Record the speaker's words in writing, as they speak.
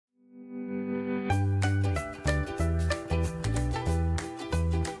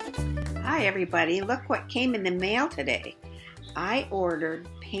Hi everybody, look what came in the mail today. I ordered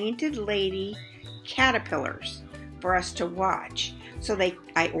Painted Lady caterpillars for us to watch.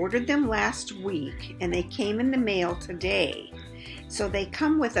 I ordered them last week and they came in the mail today. So they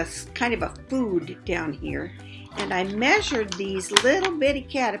come with a kind of a food down here, and I measured these little bitty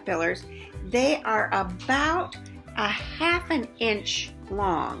caterpillars. They are about a ½ an inch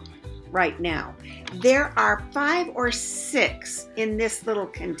long right now. There are 5 or 6 in this little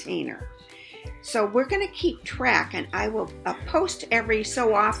container. So we're going to keep track, and I will post every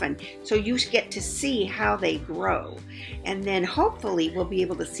so often so you get to see how they grow. And then hopefully we'll be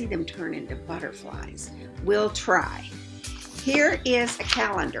able to see them turn into butterflies. We'll try. Here is a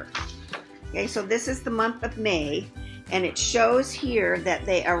calendar. Okay, so this is the month of May, and it shows here that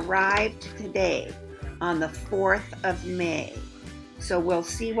they arrived today on the 4th of May. So we'll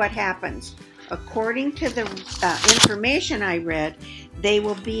see what happens. According to the information I read, they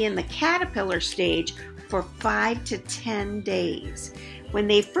will be in the caterpillar stage for 5 to 10 days. When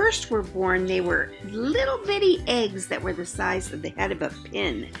they first were born, they were little bitty eggs that were the size of the head of a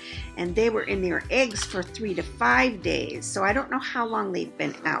pin, and they were in their eggs for 3 to 5 days. So I don't know how long they've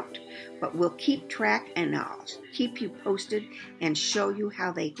been out, but we'll keep track, and I'll keep you posted and show you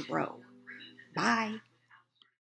how they grow. Bye.